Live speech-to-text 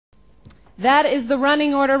That is the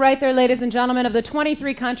running order right there, ladies and gentlemen, of the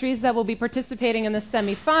 23 countries that will be participating in the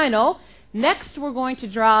semifinal. Next, we're going to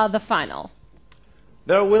draw the final.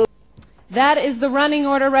 That is the running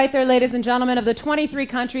order right there, ladies and gentlemen, of the 23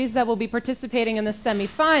 countries that will be participating in the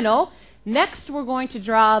semifinal. Next, we're going to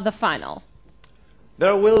draw the final.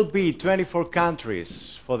 There will be 24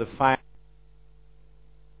 countries for the final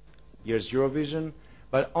year's Eurovision,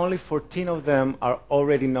 but only 14 of them are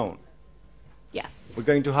already known. Yes. We're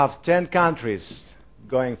going to have 10 countries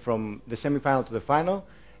going from the semifinal to the final,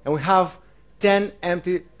 and we have 10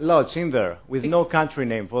 empty lots in there with no country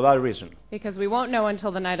name for that reason. Because we won't know until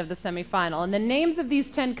the night of the semifinal. And the names of these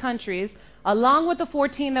 10 countries, along with the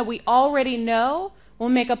 14 that we already know, will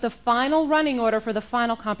make up the final running order for the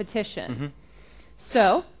final competition. Mm-hmm.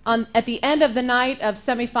 So, at the end of the night of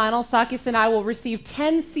semifinal, Sakis and I will receive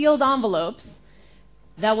 10 sealed envelopes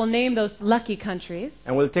that will name those lucky countries.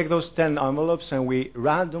 And we'll take those 10 envelopes and we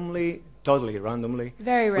randomly, totally randomly,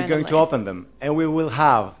 Very randomly, we're going to open them. And we will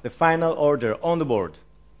have the final order on the board.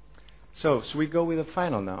 So we go with the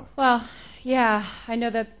final now? Well, yeah, I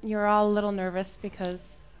know that you're all a little nervous because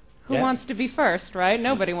who wants to be first, right?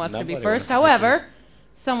 Nobody wants to be first. However,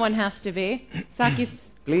 someone has to be.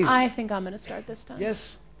 Sakis, please. I think I'm going to start this time.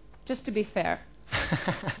 Yes. Just to be fair.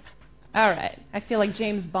 All right. I feel like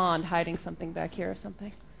James Bond hiding something back here or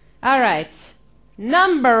something. All right.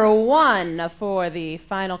 Number 1 for the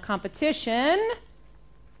final competition.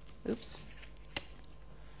 Oops.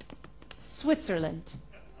 Switzerland.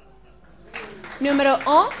 Numero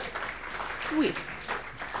 1, Swiss.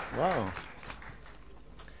 Wow.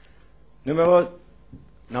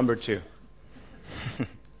 Number 2.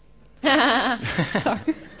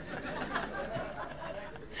 Sorry.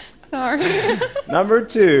 Sorry. Number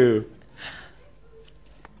 2.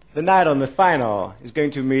 The night on the final is going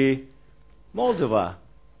to be Moldova.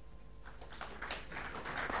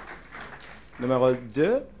 Numero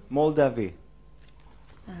 2, Moldavie.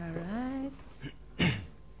 All right.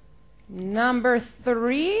 Number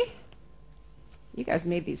 3. You guys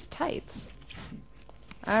made these tight.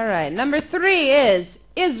 All right. Number 3 is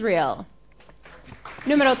Israel.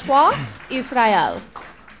 Numero 3, Israel.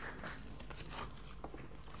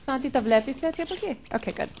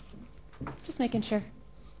 Okay, good. Just making sure.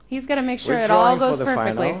 He's got to make sure it all goes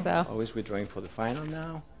perfectly. So. Always we're drawing for the final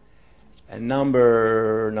now. And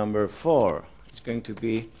number 4 is going to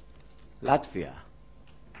be Latvia.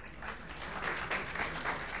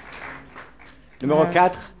 Numero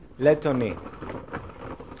 4, Lettonie.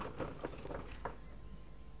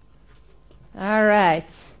 All right.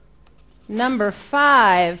 Number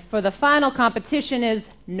 5 for the final competition is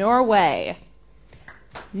Norway.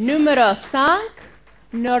 Numero 5,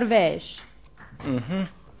 Norvège. Mm-hmm.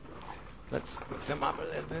 Let's mix them up a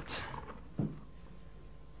little bit.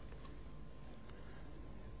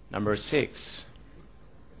 Number 6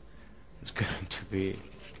 is going to be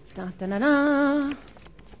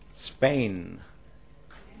Spain.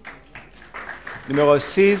 Numero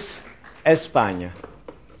 6, España.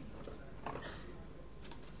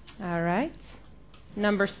 All right.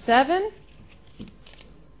 Number 7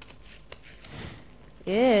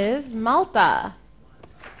 is Malta.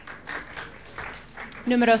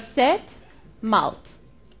 Numero 7, Malta.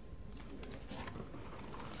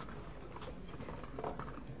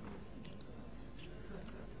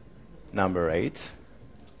 Number 8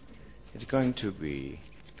 is going to be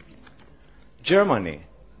Germany.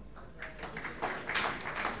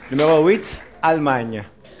 Numero 8, Allemagne.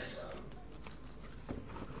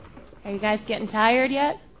 Are you guys getting tired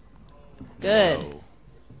yet? Good. No.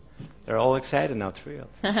 They're all excited now, thrilled.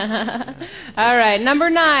 All right, number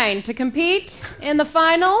 9 to compete in the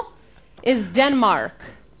final is Denmark.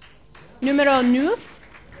 Numero 9,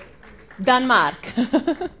 Denmark.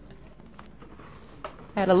 I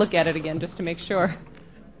had to look at it again just to make sure.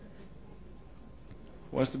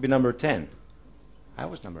 Who wants to be number 10? I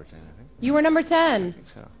was number 10, I think. You were number 10. I think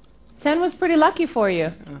so. 10 was pretty lucky for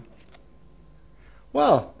you.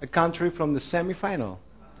 Well, a country from the semi-final.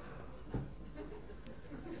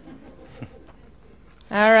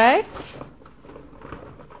 All right.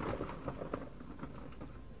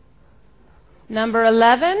 Number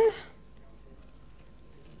 11.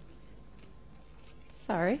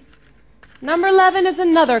 Sorry. Number 11 is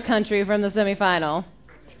another country from the semifinal.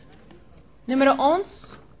 Numero 11,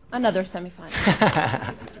 another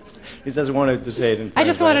semifinal. He just wanted to say it in French. I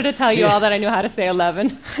just wanted to tell you all that I knew how to say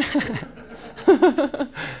 11.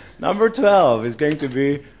 Number 12 is going to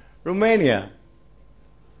be Romania.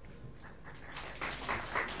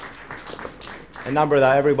 A number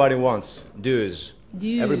that everybody wants. Dues.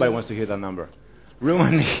 Everybody wants to hear that number.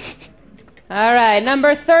 Romania. All right,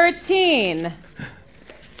 number 13.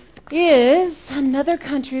 is another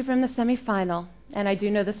country from the semifinal. And I do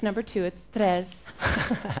know this number too. It's tres.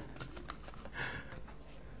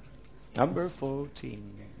 Number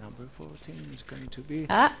 14. Number 14 is going to be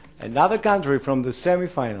Ah. another country from the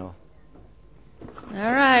semifinal.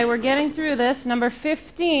 All right, we're getting through this. Number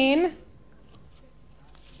 15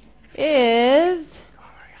 is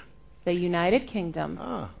the United Kingdom.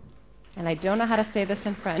 Ah. And I don't know how to say this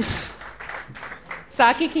in French.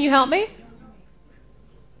 Saki, can you help me?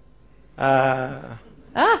 No,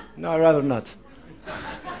 I'd rather not.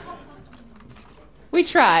 We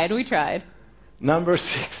tried. Number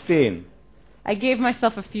 16. I gave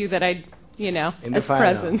myself a few that I, In as the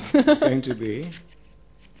final, presents. it's going to be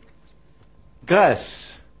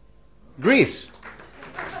Greece.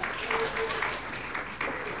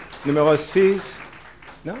 Numero 6.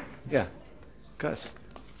 No? Yeah. Greece.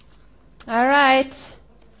 All right.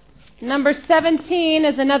 Number 17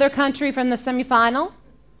 is another country from the semifinal.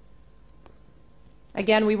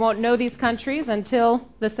 Again, we won't know these countries until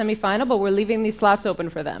the semifinal, but we're leaving these slots open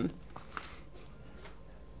for them.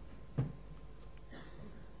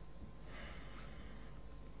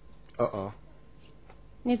 Uh-oh.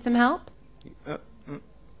 Need some help? Uh,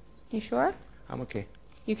 You sure? I'm okay.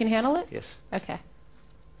 You can handle it? Yes. Okay.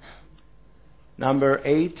 Number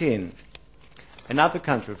 18. Another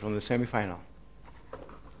country from the semifinal.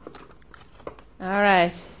 All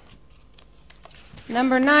right.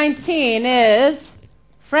 Number 19 is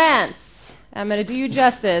France. I'm going to do you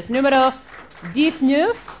justice. Numero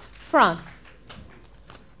 19, France.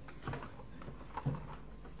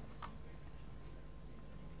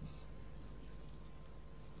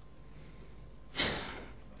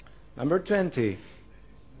 Number 20.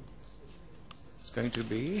 It's going to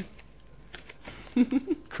be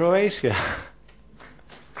Croatia.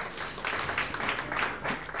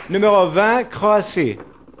 Numero 20, Croatie.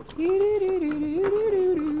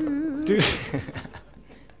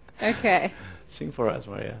 Okay. Sing for us,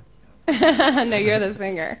 Maria. No, you're the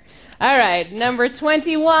singer. All right. Number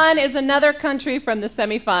 21 is another country from the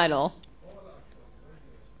semifinal.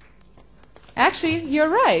 Actually, you're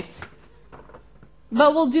right.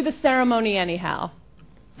 But we'll do the ceremony anyhow.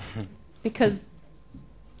 Because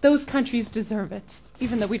those countries deserve it,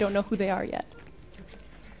 even though we don't know who they are yet.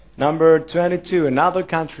 Number 22, another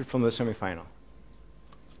country from the semifinal.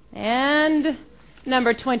 And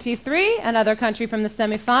number 23, another country from the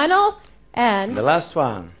semifinal. And The last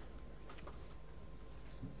one.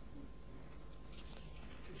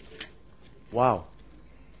 Wow.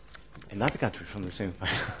 Another country from the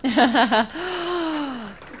semifinal.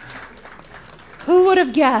 who would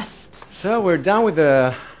have guessed? So we're done with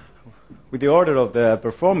the order of the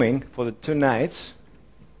performing for the 2 nights.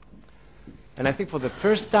 And I think for the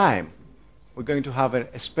first time, we're going to have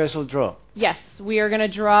a special draw. Yes, we are going to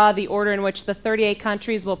draw the order in which the 38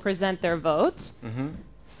 countries will present their votes.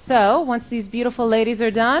 So, once these beautiful ladies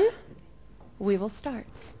are done, we will start.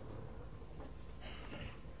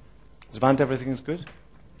 Zvante, everything is good?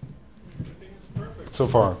 So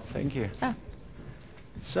far. Thank you. Ah.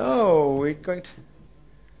 So we're going to.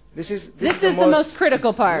 This is the most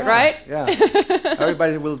critical part, right? Yeah.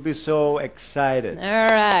 Everybody will be so excited All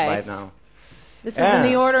right. right now. This is in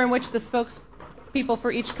the order in which the spokespeople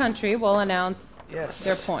for each country will announce Yes.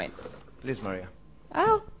 their points. Please, Maria.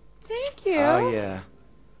 Oh, thank you. Oh yeah.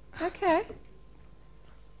 Okay.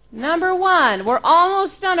 Number 1. We're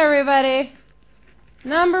almost done, everybody.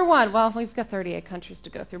 Number 1. Well, we've got 38 countries to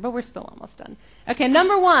go through, but we're still almost done. Okay,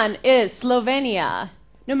 number 1 is Slovenia.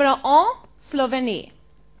 Numero 1, Slovenie.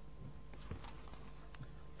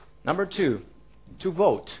 Number 2, to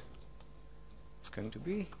vote. It's going to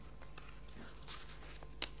be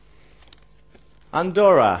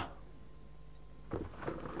Andorra.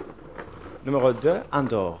 Numero 2,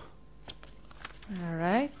 Andorre. All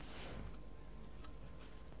right.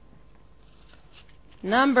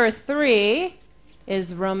 Number 3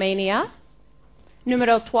 is Romania.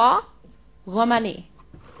 Numero 3, Roumanie.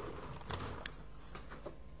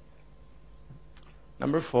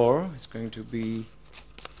 Number 4 is going to be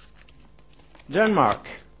Denmark.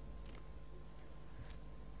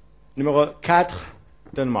 Numero 4,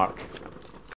 Denmark.